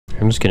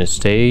I'm just gonna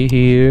stay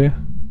here.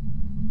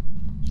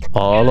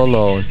 All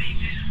alone.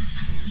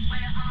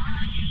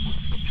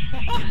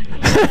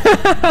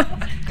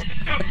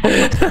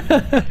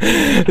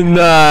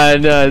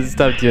 Nah,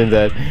 stop doing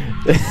that.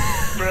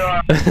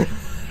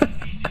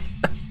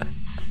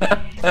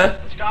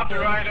 Stop it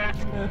right there.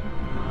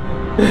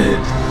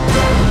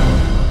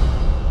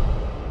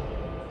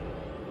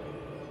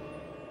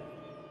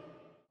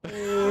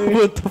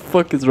 What the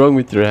fuck is wrong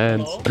with your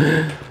hands?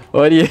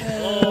 What do you...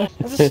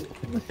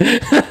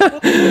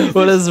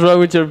 What is wrong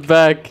with your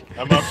back?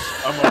 I'm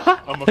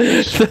a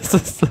fish.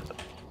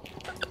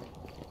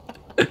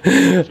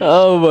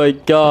 Oh my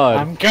god.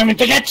 I'm coming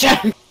to get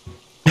you!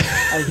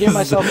 I hear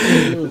myself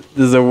in you.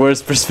 This is the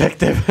worst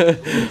perspective.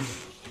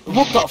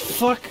 What the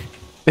fuck?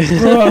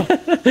 Bro.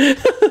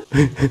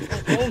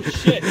 Oh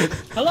shit!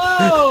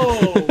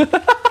 Hello!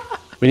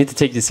 We need to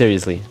take this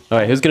seriously.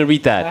 Alright, who's gonna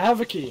read I that?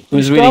 have a key.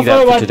 Who's reading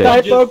that for what today?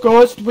 type of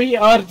ghost we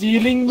are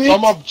dealing with.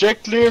 Some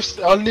objectives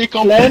only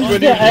complete Cleanse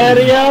when the you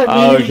area.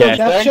 Oh, We okay. will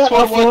capture Thanks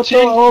for a photo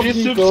watching. of Please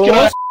the subscribe.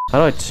 ghost. How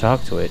do I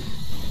talk to it?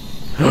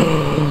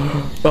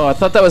 Oh, I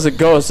thought that was a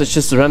ghost. It's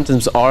just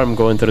Ramton's arm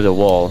going through the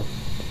wall.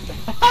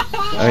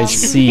 I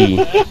see.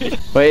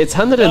 Wait, it's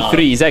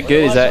 103. Is that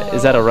good? Is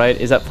that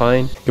alright? Is that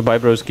fine? Goodbye,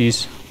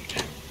 broskies.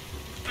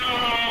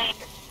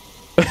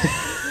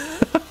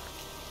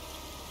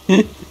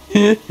 I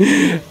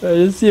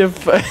just see a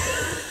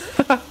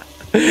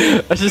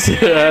I just see a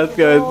hand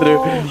going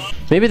through.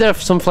 Maybe there's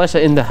some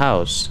flashlight in the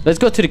house. Let's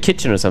go to the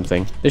kitchen or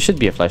something. There should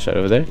be a flashlight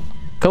over there.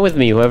 Come with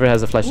me, whoever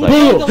has a flashlight.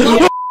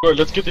 Bro,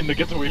 let's get in the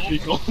getaway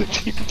vehicle.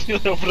 Okay, you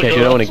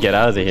don't want to get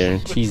out of here.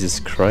 Jesus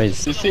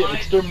Christ. You see,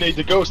 exterminate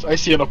the ghost. I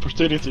see an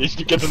opportunity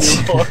to get a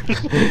new car.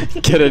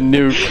 Get a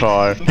new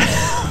car.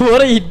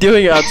 What are you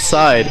doing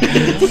outside?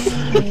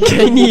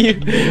 Can you...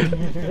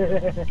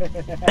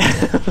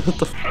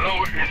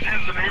 Hello, this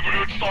is the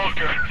neighborhood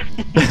stalker.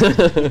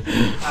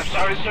 I'm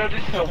sorry, sir.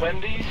 This is a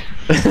Wendy's.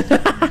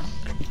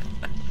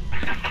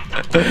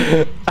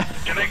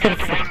 Can I get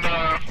one?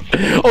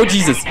 Oh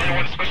Jesus!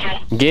 One special?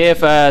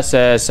 Give us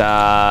a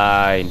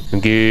sign.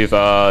 Give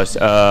us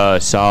a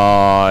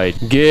sign.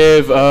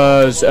 Give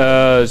us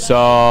a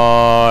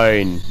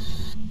sign.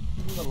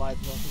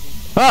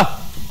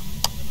 Ah!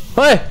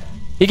 Hey!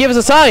 He gave us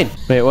a sign!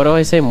 Wait, what do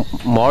I say?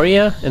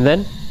 Maria? And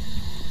then?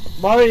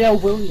 Maria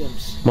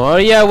Williams.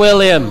 Maria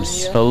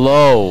Williams.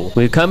 Hello.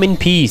 We come in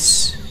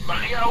peace.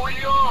 Maria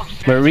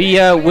Williams.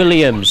 Maria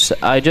Williams.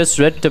 I just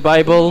read the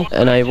Bible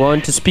and I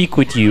want to speak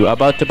with you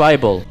about the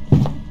Bible.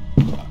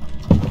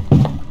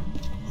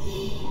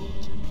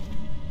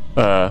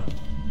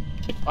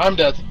 I'm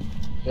dead.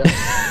 Yeah.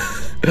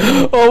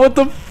 Oh, what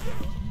the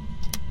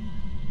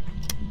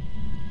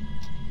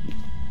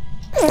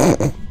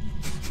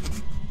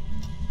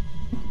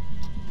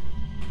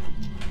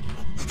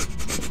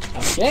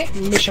Okay,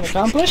 mission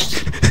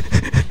accomplished.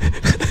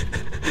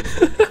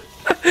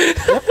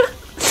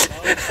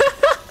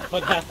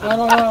 What happened?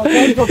 No,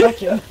 don't go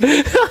back in.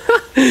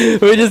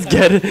 we just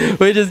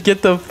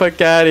get the fuck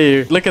out of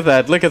here. Look at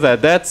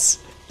that. That's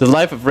the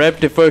life of Rep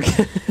fuck.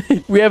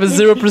 We have a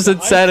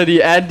 0%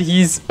 sanity and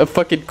he's a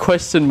fucking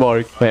question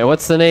mark. Wait,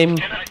 what's the name?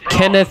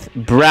 Kenneth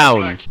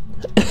Brown.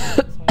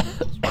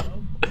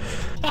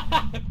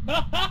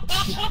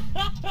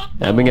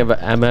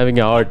 I'm having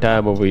a hard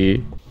time over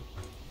here.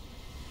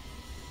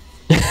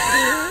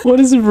 What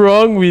is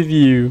wrong with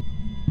you?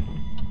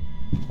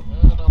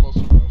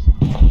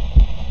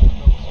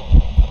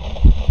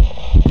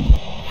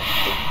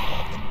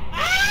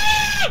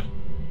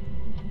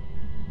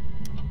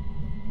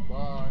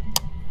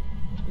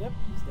 Yep,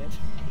 he's dead.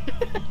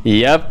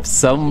 Yep,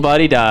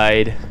 somebody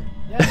died.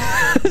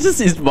 Yeah. Just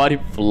his body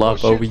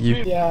flop over you.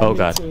 Yeah, Oh me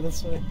god. too,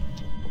 that's fine.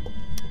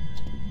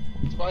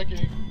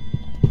 Spiking.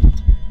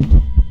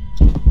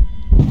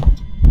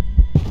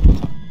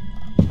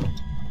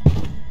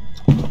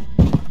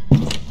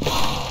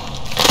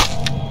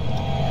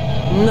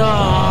 No!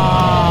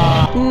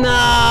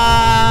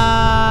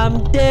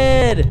 I'm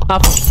dead! Oh,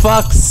 for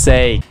fuck's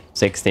sake.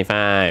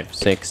 65,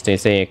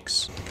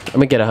 66. I'm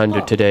gonna get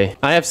 100 today.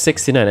 I have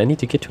 69. I need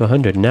to get to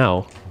 100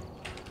 now.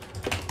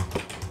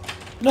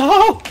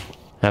 No!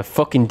 I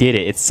fucking did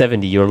it. It's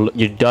 70. You're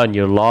done.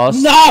 You're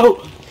lost.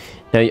 No!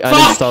 Now you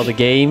uninstall the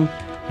game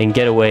and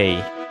get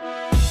away.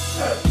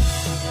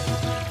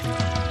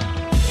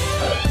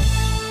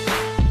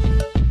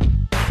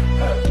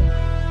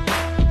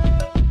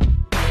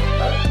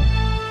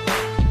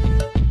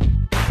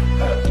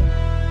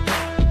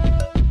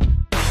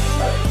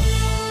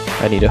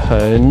 I need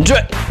 100.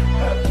 The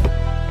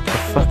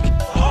fuck?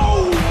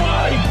 Oh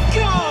my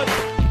god!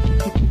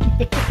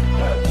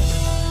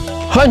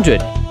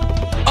 100.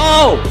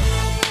 Oh!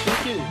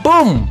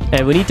 Boom!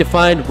 And we need to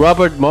find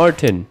Robert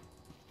Martin.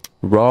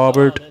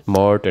 Robert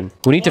Martin.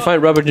 We need to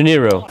find Robert De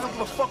Niro.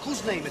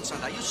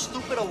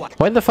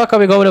 Why the fuck are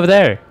we going over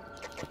there?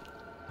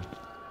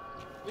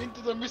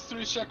 Into the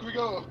mystery shack we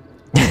go.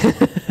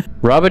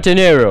 Robert De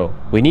Niro.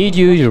 We need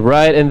you to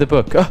write in the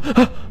book.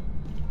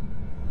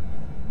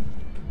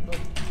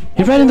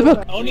 He read in the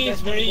book. Oni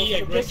is very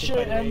aggressive.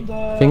 By the way.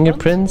 And,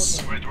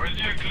 Fingerprints. Wait, where did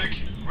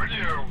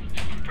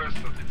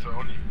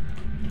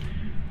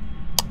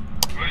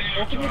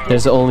Open the door.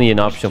 There's only an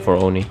option for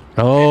Oni.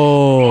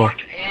 Oh.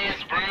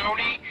 Ass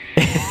brownie.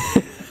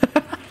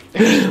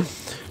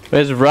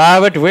 Where's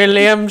Robert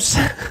Williams?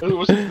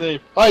 What's his name?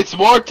 Oh, it's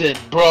Martin,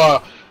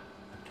 bruh.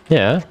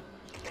 Yeah.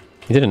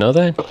 You didn't know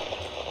that?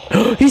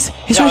 he's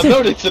Yeah, right I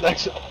know there. it's an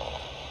accident.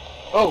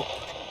 Oh.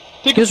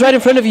 He was right in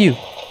front of you.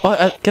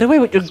 Oh, get away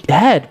with your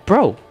head,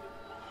 bro.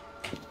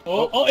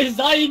 Oh, it's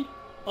dying.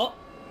 Oh,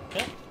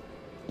 yeah.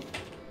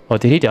 Oh,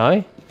 did he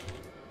die?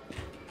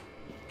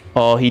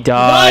 Oh, he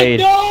died.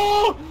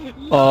 No!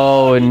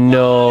 Oh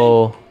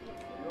no.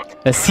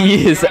 I see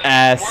his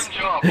ass.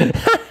 One job.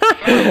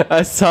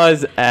 I saw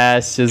his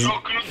ass just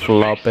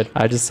flopping.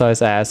 I just saw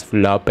his ass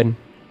flopping.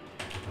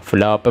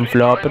 Flopping.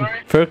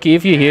 Ferky,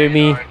 if you hear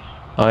me,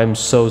 I'm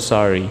so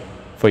sorry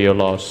for your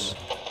loss.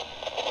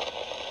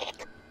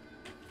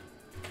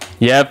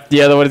 Yep,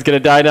 the other one is gonna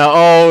die now.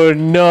 Oh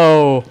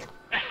no.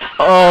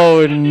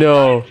 Oh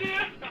no.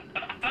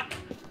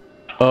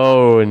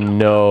 Oh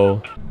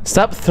no.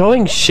 Stop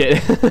throwing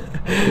shit.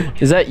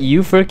 Is that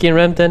you, Ferky and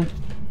Rampton?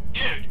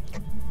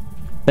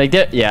 Like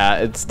that? Yeah,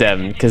 it's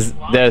them, because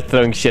they're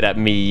throwing shit at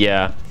me,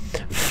 yeah.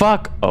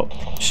 Fuck. Oh,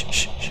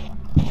 shh.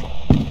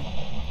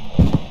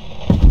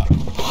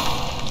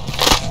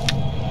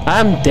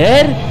 I'm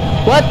dead?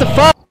 What the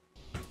fuck?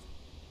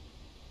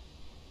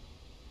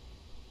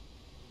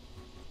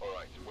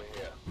 Alright, we're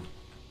here.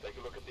 Take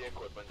a look at the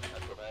equipment and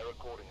prepare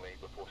accordingly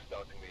before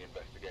starting the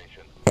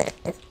investigation.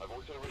 I've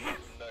also written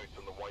some notes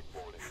on the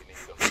whiteboard if you need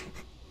them.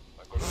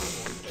 I've got a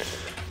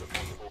report of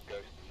possible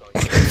ghost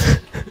sightings.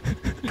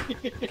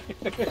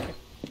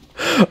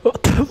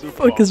 What the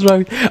fuck is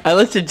wrong? I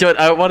let you join.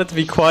 I wanted to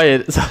be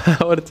quiet, so I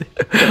wanted to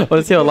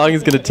see how long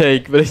it's gonna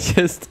take, but it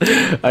just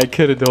I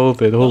couldn't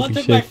hold it. I'll Holy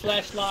take my shit!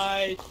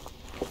 flashlight.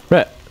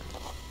 Right.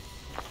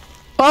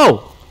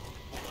 Oh!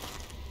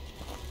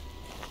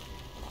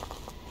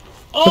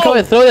 Oh, Look how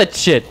I throw that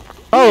shit!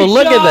 Oh,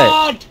 look at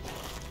that! shot!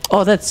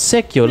 Oh, that's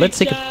sick, yo. Let's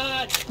take a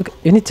Shot! look.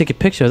 You need to take a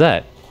picture of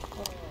that.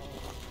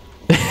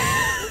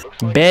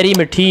 Betty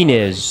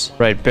Martinez.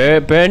 Right,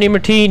 Bernie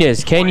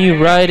Martinez. Can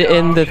you write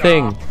in the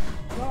thing?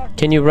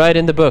 Can you write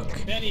in the book?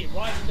 Benny,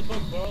 write in the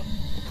book, bro.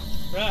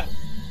 Right,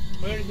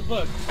 where is the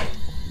book?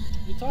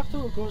 You talk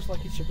to a ghost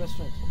like it's your best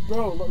friend.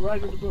 Bro,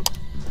 write in the book.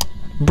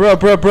 Bro,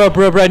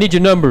 I need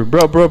your number.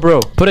 Bro.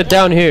 Put it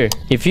down here.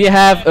 If you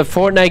have a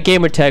Fortnite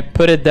gamer tag,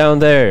 put it down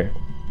there.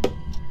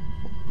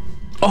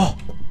 Oh!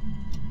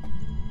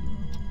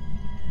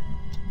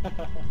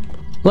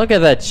 Look at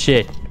that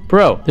shit.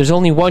 Bro, there's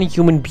only one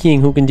human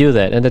being who can do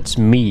that, and that's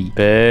me.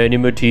 Benny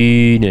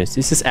Martinez.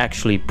 This is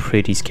actually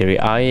pretty scary.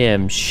 I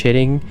am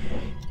shitting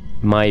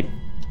my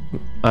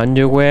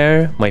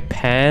underwear, my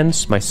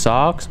pants, my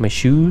socks, my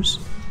shoes.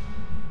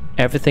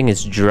 Everything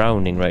is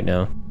drowning right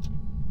now.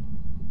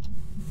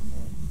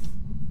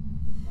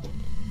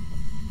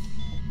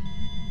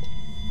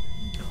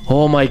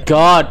 Oh my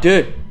god,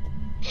 dude!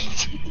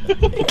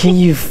 Can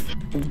you...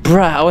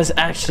 Bruh, I was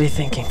actually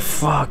thinking,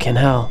 fucking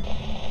hell.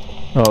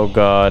 Oh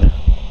god.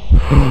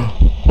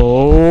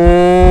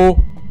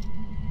 Oh!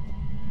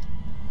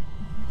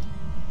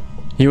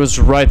 He was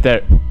right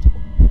there.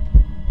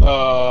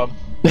 Oh,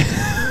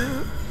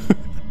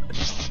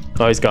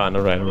 he's gone.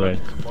 Alright.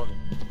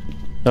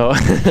 Oh.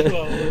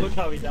 Whoa, look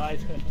how he died.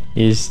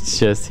 He's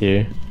just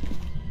here.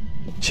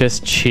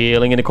 Just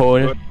chilling in the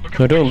corner.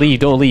 No, don't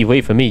leave.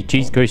 Wait for me.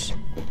 Jesus Christ.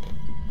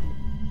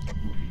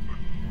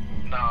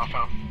 Nah,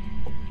 fam.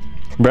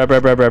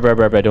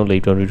 Bruh. Don't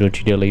leave. Don't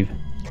you dare leave.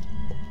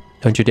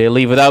 Don't you dare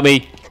leave without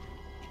me.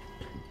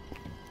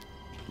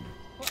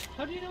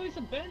 How do you know he's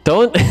a bench?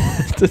 Don't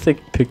to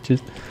take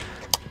pictures.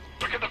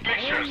 Look at the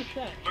pictures.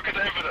 Look at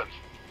the evidence.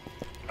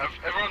 Have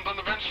everyone done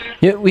the bench here?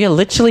 Yeah, we are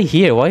literally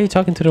here. Why are you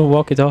talking to the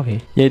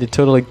walkie-talkie? Yeah, the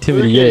total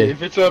activity. Okay, Yeah.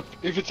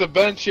 if it's a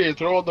banshee,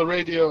 throw on the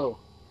radio.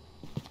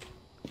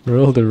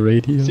 Roll the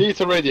radio. See, it's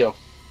a radio.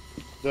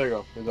 There you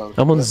go. It's on.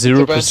 I'm on It's a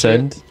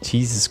 0%.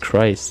 Jesus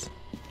Christ.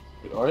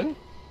 banshee. Are you?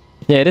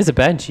 Yeah, it is a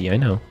banshee. I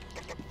know.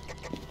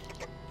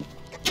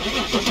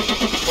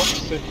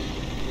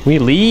 We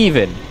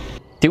leaving.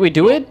 Did we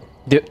do it?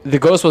 The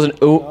ghost was an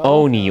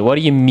Oni. What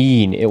do you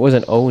mean? It was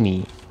an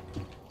Oni.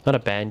 Not a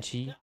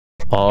banshee.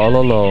 All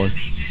alone.